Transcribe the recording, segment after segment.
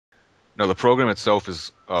No, the program itself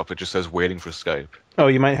is up. It just says waiting for Skype. Oh,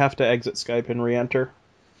 you might have to exit Skype and re-enter.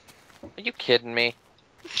 Are you kidding me?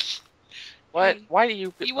 What? Hey, Why do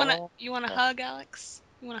you? you wanna Oh, you wanna no. hug, Alex?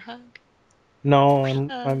 You wanna hug? No,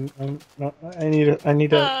 Hug, no, I need a,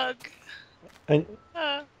 hug, I,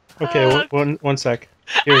 okay, hug. one sec.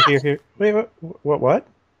 Here. Wait, what?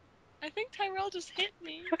 I think Tyrell just hit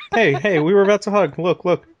me. Hey, we were about to hug. Look,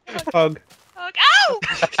 Hug, hug. hug. Ow!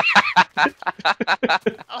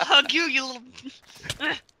 I'll hug you, you little.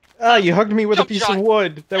 Ah, you hugged me with a Jump piece of shot.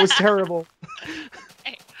 wood. That was terrible.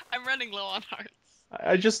 Hey, I'm running low on hearts.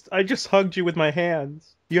 I just hugged you with my hands.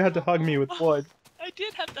 You had to hug me with wood. I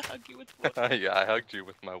did have to hug you with wood. Yeah, I hugged you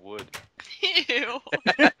with my wood. Ew.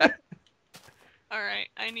 All right,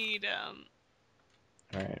 I need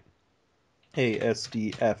All right.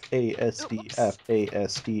 ASDF, ASDF,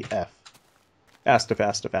 ASDF.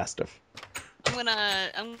 Astif. I'm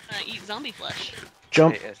gonna eat zombie flesh.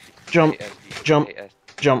 Jump, ASD, jump, ASD, jump, ASD,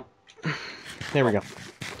 jump. There we go.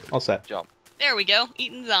 All set. jump, There we go,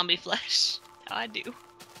 eating zombie flesh. How I do.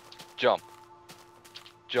 jump,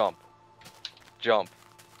 jump, jump.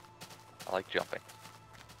 I like jumping.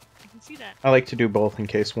 I can see that. I like to do both in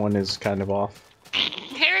case one is kind of off.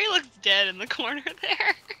 Harry looks dead in the corner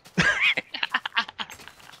there.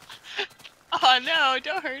 Oh no,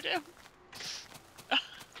 don't hurt him.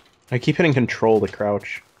 I keep hitting control to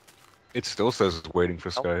crouch. It still says waiting for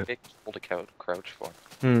How Skype. big hold a crouch for?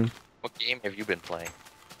 Hmm. What game have you been playing?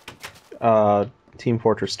 Team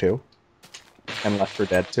Fortress 2. And Left 4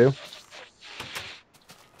 Dead 2.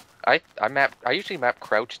 I usually map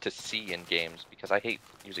crouch to C in games because I hate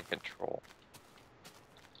using control.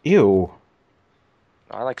 Ew.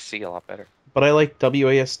 No, I like C a lot better. But I like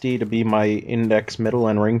WASD to be my index, middle,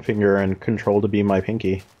 and ring finger, and control to be my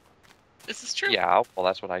pinky. This is true. Yeah, well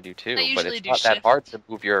that's what I do too. I But usually it's do not that shift. hard to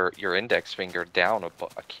move your index finger down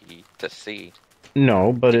a key to C.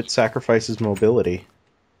 No, but it sacrifices mobility.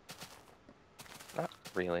 Not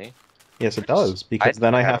really. Yes, it does, because I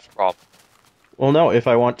then I had have... a problem. Well, no, if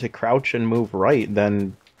I want to crouch and move right,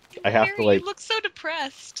 then I have Harry, to, like, you look so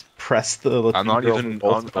depressed. press the I'm not finger over even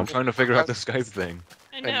both on. of I'm them. trying to figure out the Skype thing.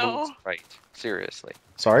 I And know. moves right. Seriously.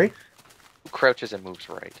 Sorry? Who crouches and moves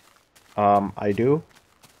right? I do.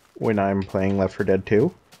 When I'm playing Left 4 Dead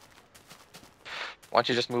 2. Why don't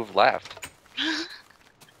you just move left?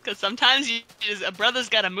 Because sometimes a brother's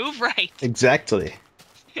gotta move right. Exactly.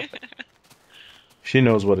 She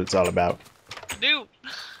knows what it's all about. Do.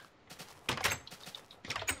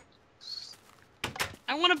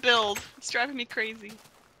 I want to build. It's driving me crazy.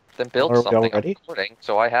 Then build Are we something. all I'm ready? recording,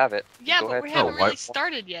 so I have it. Yeah, Go but ahead. we haven't why- really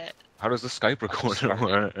started yet. How does the Skype recorder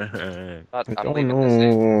work? I I'm don't leaving this in.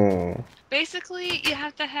 know. Basically, you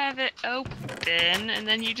have to have it open, and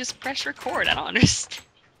then you just press record. I don't understand.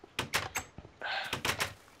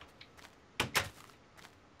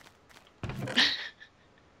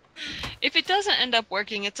 If it doesn't end up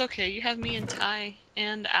working, it's okay. You have me and Ty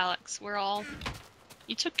and Alex. We're all...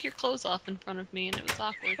 You took your clothes off in front of me, and it was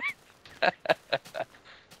awkward.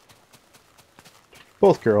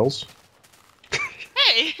 Both girls.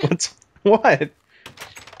 Hey! What?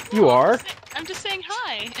 You are? I'm just saying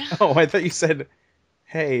hi. Oh, I thought you said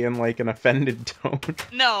hey in like an offended tone.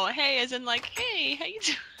 No, hey as in like, hey, how you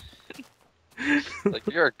doing? Like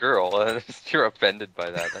you're a girl, you're offended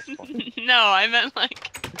by that. That's fine. No, I meant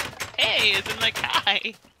like, hey as in like,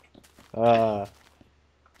 hi. Uh,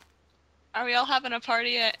 Are we all having a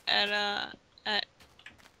party at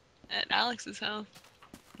Alex's house?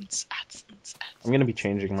 I'm gonna be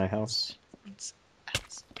changing my house.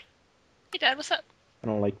 Hey Dad, what's up? I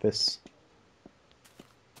don't like this.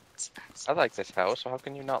 I like this house, so how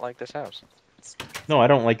can you not like this house? No, I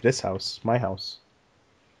don't like this house. My house.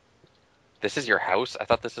 This is your house? I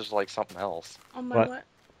thought this was like something else. Oh my What?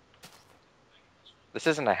 This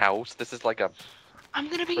isn't a house, this is like a I'm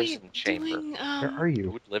gonna be prison chamber. doing Where are who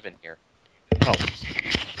you? would live in here. Oh.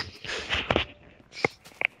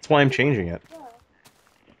 That's why I'm changing it.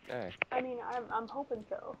 Okay. I mean, I'm hoping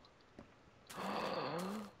so.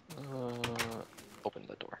 Open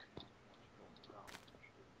the door.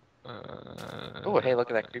 Oh, hey,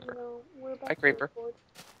 look at that creeper. No, we're about Hi, to creeper. record.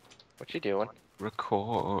 What you doing?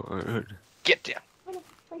 Record. Get down.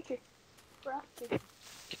 Right here. We're asking.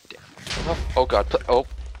 Get down. Oh god. Oh.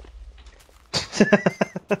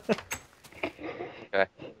 Okay.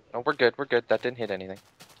 No, we're good. We're good. That didn't hit anything.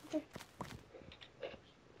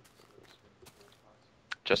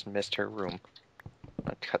 Just missed her room.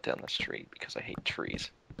 I cut down the street because I hate trees.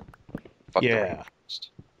 Fuck the Yeah. rainforest.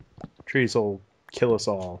 Trees will kill us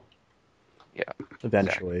all. Yeah.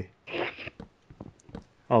 Eventually.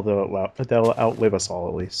 Although they'll outlive us all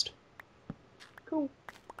at least. Cool.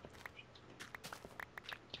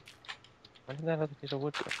 When did that other piece of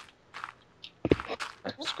wood go?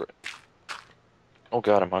 Screw it. Oh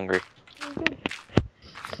god, I'm hungry.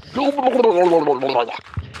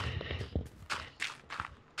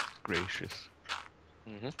 Gracious.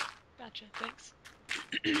 Gotcha. Thanks.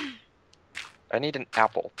 I need an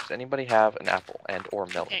apple. Does anybody have an apple and or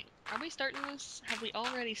milk? Okay. Are we starting this? Have we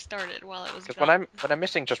already started while I was? Because when I'm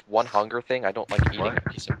missing just one hunger thing, I don't like eating What? a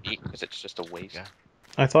piece of meat because it's just a waste. Yeah.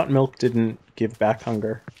 I thought milk didn't give back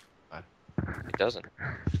hunger. It doesn't.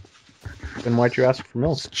 Then why'd you ask for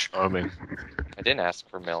milk? It's charming. I didn't ask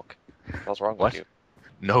for milk. What's wrong What? with you?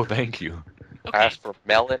 No, thank you. Okay. I asked for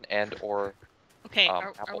melon and or Okay.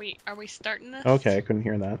 apple. Are we starting this? Okay, I couldn't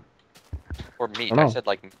hear that. meat. Oh, no. I said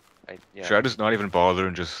like, yeah. Should I just not even bother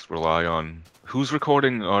and just rely on who's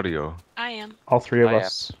recording audio? I am. All three of I am.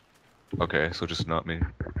 us. Okay, so just not me.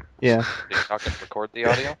 Yeah. Did you not get to record the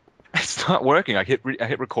audio? It's not working. I hit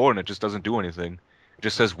record and it just doesn't do anything. It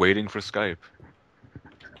just says waiting for Skype.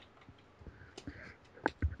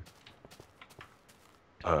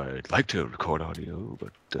 I'd like to record audio,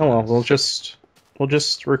 but Oh well, we'll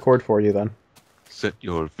just record for you then. set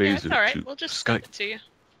your Yeah, phaser it's alright. to We'll just Skype. send it to you.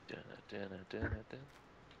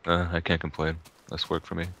 I can't complain. That's work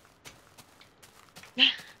for me.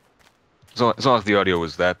 It's not like the audio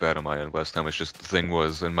was that bad on my end last time. It's just the thing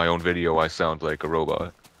was, in my own video, I sound like a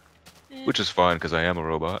robot, Eh. which is fine because I am a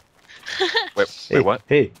robot. Hey, Wait, what?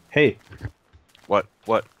 Hey, What?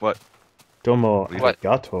 domo What?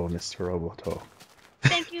 arigato, Mr. Roboto.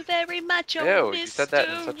 Thank you very much, oh, Ew, Mr. you said that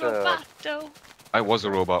in such a- Roboto. I was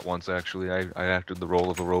a robot once, actually. I acted the role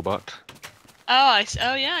of a robot. Oh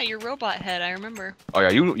yeah, your robot head. I remember. Oh yeah,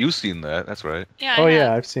 you seen that? That's right. Yeah. Oh I yeah,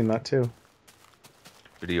 have. I've seen that too.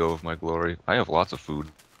 Video of my glory. I have lots of food.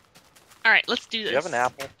 All right, let's do Do this. you have an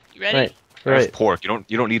apple? You ready? Right. I have Right. pork. You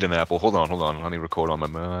don't need an apple. Hold on. Let me record on my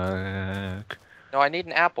Mac. No, I need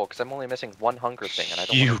an apple because I'm only missing one hunger thing, and I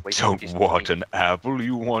don't You want to waste a don't piece of want meat. an apple.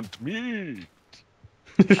 You want meat.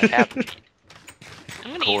 I have meat.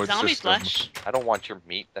 I'm gonna eat Cord zombie system. flesh. I don't want your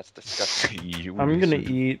meat. That's disgusting. You I'm gonna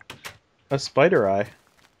listen. eat a spider eye.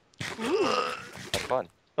 Have fun.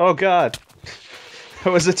 Oh god.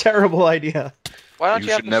 That was a terrible idea. Why don't You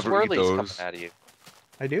you, have should the never eat swirlies coming those. out of you?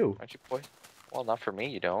 I do. Aren't you poisoned? Well, not for me,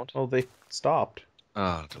 you don't. Well, they stopped.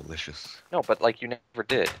 Ah, delicious. No, but like you never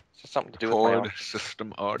did. It's something to do with my own. Record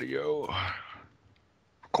system audio.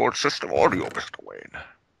 Record system audio, Mr. Wayne.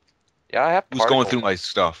 Yeah, I have. Who's going through particles. my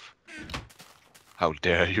stuff? How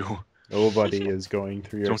dare you? Nobody is going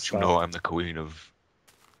through your Don't stuff. you know I'm the queen of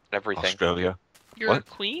everything? Australia? You're What? a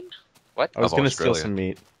queen? What? I was of gonna steal Australia. some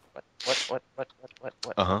meat. What?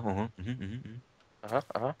 Uh-huh. Uh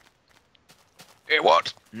huh. Hey,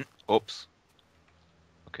 what? Oops.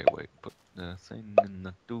 Okay, wait. Put the thing in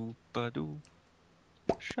the doop-a-doo.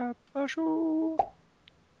 Shabba-shoo.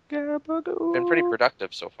 Gabba-doo. Been pretty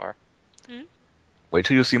productive so far. Wait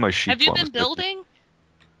till you see my sheep Have you farm. been It's building?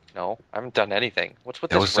 No, I haven't done anything. What's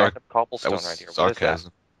with That this was random That cobblestone was right here? What is that?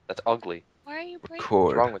 sarcasm. That's ugly. Why are you breaking? What's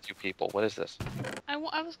Record. wrong with you people? What is this? I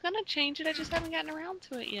was gonna change it. I just haven't gotten around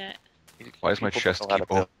to it yet. Why does my People chest don't know how keep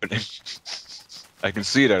to build. opening? I can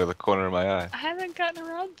see it out of the corner of my eye. I haven't gotten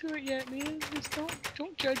around to it yet, man. Just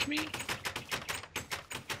don't judge me.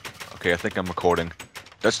 Okay, I think I'm recording.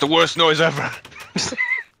 That's the worst noise ever!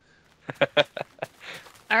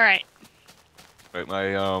 All right. Right,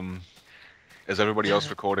 my, is everybody else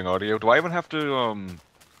recording audio? Do I even have to,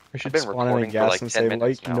 I should been spawn in a recording for gas like and 10 say,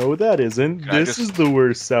 minutes like, now. no, that isn't. Can I This just- is the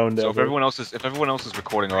worst sound So ever. if everyone else is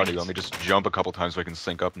recording audio, let me just jump a couple times so I can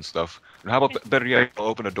sync up and stuff. And how about better yet, I'll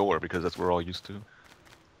open a door because that's what we're all used to.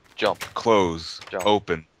 Jump. Close, Jump.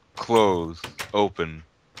 open, close, open,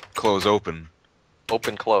 close, open.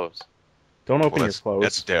 Open, close. Don't open Well, your clothes.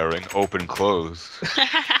 that's daring. Open, close.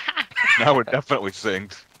 Now we're definitely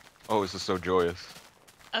synced. Oh, this is so joyous.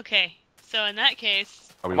 Okay. So in that case,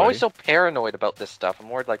 Are we I'm always ready? so paranoid about this stuff. I'm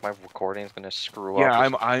worried like my recording's gonna screw Yeah,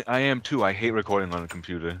 up. I am too. I hate recording on a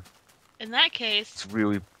computer. in that case, It's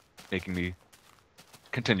really making me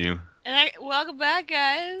continue. welcome back,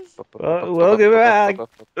 guys. Welcome back.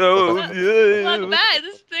 Oh, Welcome back.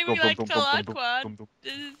 This is the thing we like to call Odd Quad.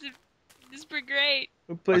 This is pretty great.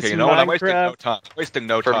 We'll play Okay, you some know what? I'm wasting no Minecraft. time. Wasting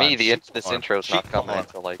no For time. me, this Farm. intro's not Sheep coming farm.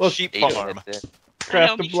 until like Well, 8 sheep minutes farm. in.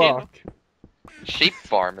 Craft me a too. block. Sheep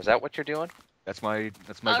farm, is that what you're doing? That's my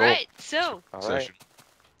All goal. right. So Alright. Session.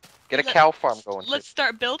 Get a Let- cow farm going. let's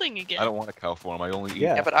start building again. I don't want a cow farm. I only eat.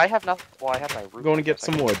 Yeah. Yeah, but I have nothing. Well, I have my roof. I'm going to get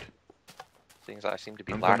some wood. Things I seem to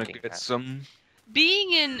be I'm gonna lacking. get at. some.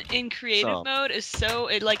 Being in creative Some. mode is so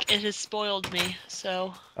it has spoiled me.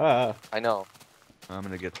 So Ah, I know. I'm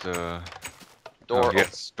gonna get Door. Oh,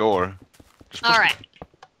 yes, door. Just all right.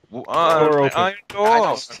 Door Door open. Iron door. I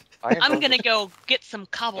know. I'm gonna go get some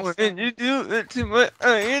cobblestone. do that to my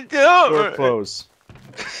iron Door close.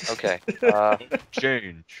 Okay.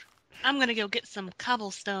 Change. I'm gonna go get some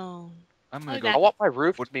cobblestone. I'm Oh, gonna I go. that- want my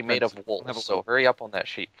roof Wood to be made of fence. wool, Have a so wool. hurry up on that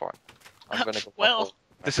sheep farm. I'm gonna go. Well.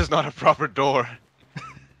 This is not a proper door.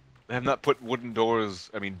 They have not put wooden doors,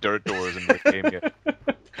 I mean dirt doors in the game yet.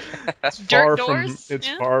 It's Dirt far from. doors? It's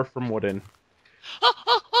Yeah. far from wooden.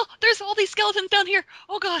 Oh! There's all these skeletons down here.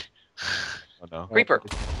 Oh god, Oh no. Creeper.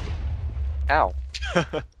 Ow.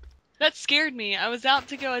 that scared me. I was out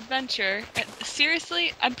to go adventure. And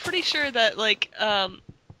seriously, I'm pretty sure that like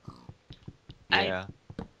Yeah,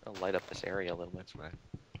 I'll light up this area a little bit. that's right.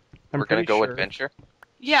 I'm We're gonna pretty go sure. adventure.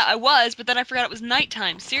 yeah, I was, but then I forgot it was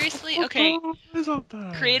nighttime. Seriously? Okay.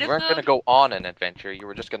 Creative You weren't mode. gonna go on an adventure. You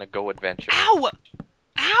were just gonna go adventure. Ow!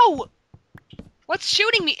 Ow! What's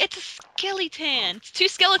shooting me? It's a skeleton. It's two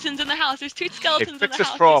skeletons in the house. There's two skeletons in fix the this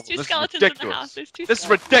house. problem. There's two This is skeletons in the ridiculous. house. There's two This is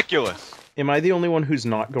skeletons. ridiculous. Am I the only one who's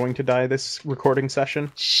not going to die this recording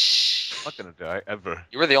session? Shh. I'm not gonna die ever.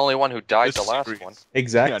 You were the only one who died This the last series. one.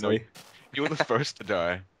 Exactly. You were the first to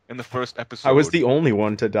die in the first episode. I was the only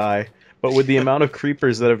one to die. But with the amount of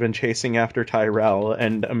creepers that have been chasing after Tyrell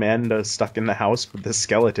and Amanda stuck in the house with the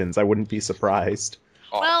skeletons, I wouldn't be surprised.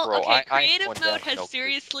 Oh, Well, bro, okay, I ain't creative going down mode to has no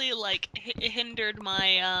seriously like hindered my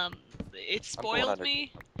it I'm going spoiled under-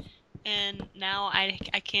 me, and now I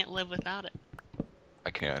can't live without it. I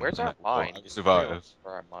can't. Where's I'm our not- mine? I will survive.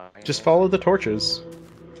 Where our mine Just is. follow the torches.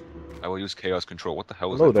 I will use chaos control. What the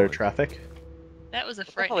hell is Hello that there, noise? traffic. That was a What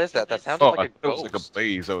the frightening. hell is that? That noise. sounded Oh, like I a thought it was like a ghost.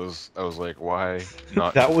 blaze. I was like, why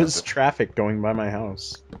not? That was traffic going by my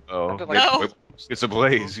house. Oh, Sounded wait, like- wait, it's a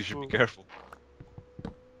blaze. You should be careful.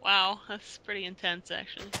 Wow, that's pretty intense,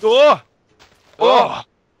 actually. Oh, Oh! oh,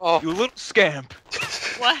 Oh, you little scamp!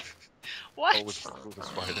 What? Oh, What? it was a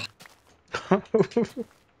spider.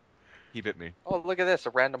 He bit me. oh, look at this, a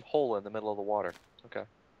random hole in the middle of the water. Okay.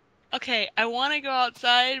 Okay, I want to go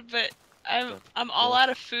outside, but I'm all out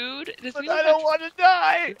of food. Does anyone want to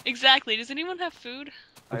die. Exactly. Does anyone have food?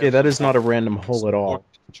 Okay, that is not a random hole at all.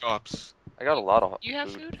 Chops. I got a lot of You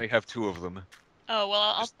have food. food? I have 2 of them. Oh well,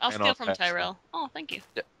 I'll Just I'll hand steal off from that Tyrell. Oh, thank you.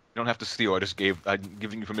 You don't have to steal. I'm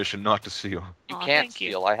giving you permission not to steal. You Aw, can't thank you.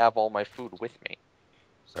 steal. I have all my food with me.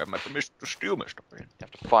 So I have my permission to steal, Mr. Friend. You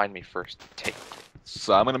have to find me first and take it.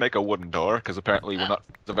 So I'm gonna make a wooden door because apparently we're not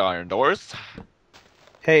fans of iron doors.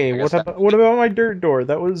 Hey, I guess what about my dirt door?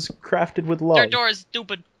 That was crafted with love. Their door is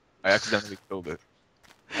stupid. I accidentally killed it.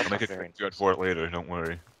 That's I'll make a not very graveyard for it later. Don't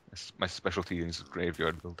worry. My specialty is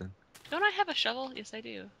graveyard building. Don't I have a shovel? Yes, I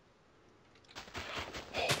do.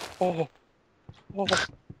 Oh. Oh.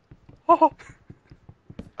 Oh.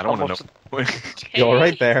 I don't want Almost- to know. You all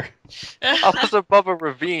right there? I was above a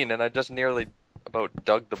ravine and I just nearly about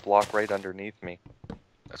dug the block right underneath me.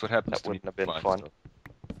 That's what happens That to me. wouldn't have been Fine fun. stuff.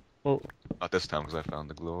 Well, Not this time because I found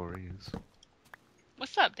the glories.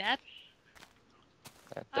 What's up, Dad?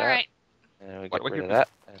 That, All right. And we What- get what rid of you- that,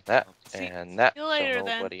 and that, See- and that, see you later, so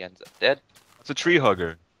then. nobody ends up dead. It's a tree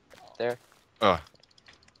hugger. There. Oh,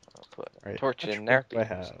 I'll put a Right, torch how much in there. wood do I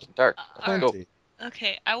because have? It's dark. all right. Let's go. Plenty.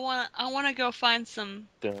 Okay, I wanna go find some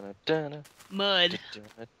Dunna, dunna, mud.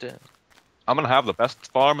 dunna, dunna. I'm gonna have the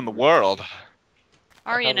best farm in the world.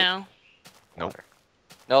 Are you hell is- now? Nope. Water.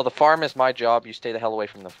 No, the farm is my job. You stay the hell away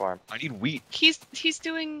from the farm. I need wheat. He's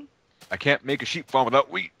doing. I can't make a sheep farm without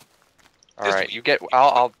wheat. All This right, week- you get.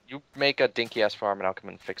 You make a dinky ass farm, and I'll come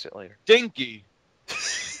and fix it later. Dinky.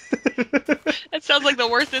 That sounds like the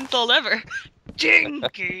worst insult ever.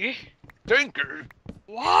 Jinky. Dinker.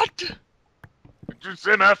 What? Did you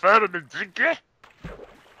say my father been dinky? I'm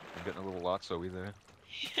getting a little lotso-y there.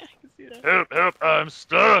 Yeah, I can see that. Help, help, I'm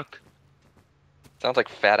stuck. Sounds like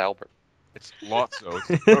Fat Albert. It's lotso.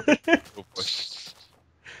 It's perfect.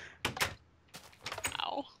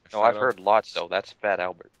 Ow. No, I've heard lots though. That's Fat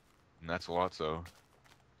Albert. And that's lotso.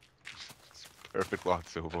 It's perfect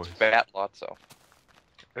lotso voice. Fat Lotso.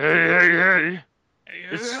 Hey, hey, hey.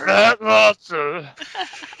 It's Fat Lotso.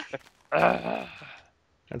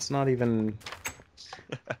 That's not even.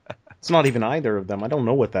 It's not even either of them. I don't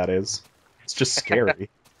know what that is. It's just scary.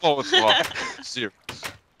 Oh, it's lotso. Serious.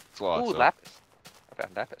 It's lotso. Ooh, lapis. I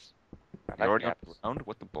found lapis. I You like already lapis. underground?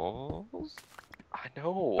 What the balls? I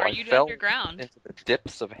know. Are I you fell underground? into the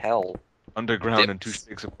dipths of hell. Underground and 2 Dips.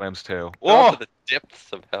 shakes of lamb's tail. Fell Oh! to the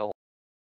depths of hell.